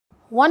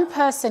One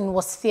person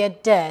was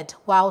feared dead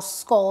while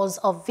scores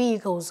of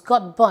vehicles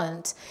got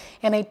burnt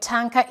in a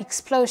tanker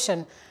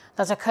explosion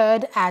that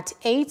occurred at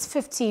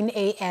 8:15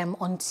 a.m.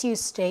 on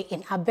Tuesday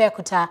in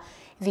Abeokuta,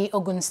 the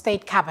Ogun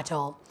State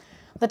capital.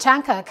 The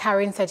tanker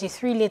carrying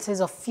 33 liters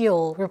of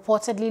fuel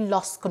reportedly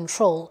lost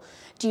control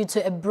due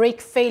to a brake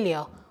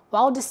failure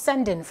while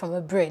descending from a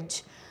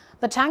bridge.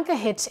 The tanker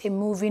hit a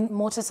moving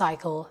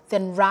motorcycle,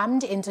 then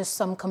rammed into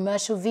some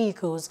commercial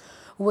vehicles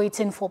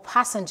waiting for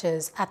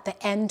passengers at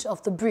the end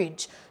of the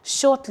bridge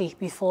shortly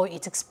before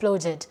it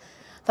exploded.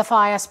 The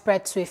fire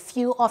spread to a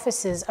few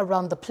offices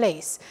around the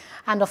place,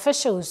 and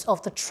officials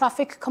of the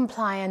Traffic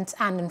Compliance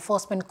and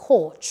Enforcement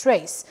Corps,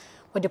 TRACE,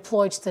 were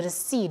deployed to the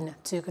scene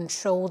to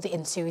control the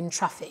ensuing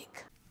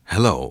traffic.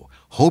 Hello,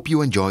 hope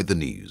you enjoyed the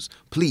news.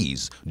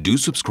 Please do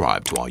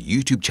subscribe to our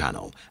YouTube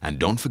channel and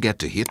don't forget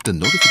to hit the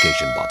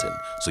notification button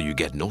so you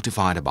get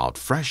notified about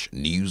fresh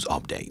news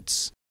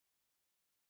updates.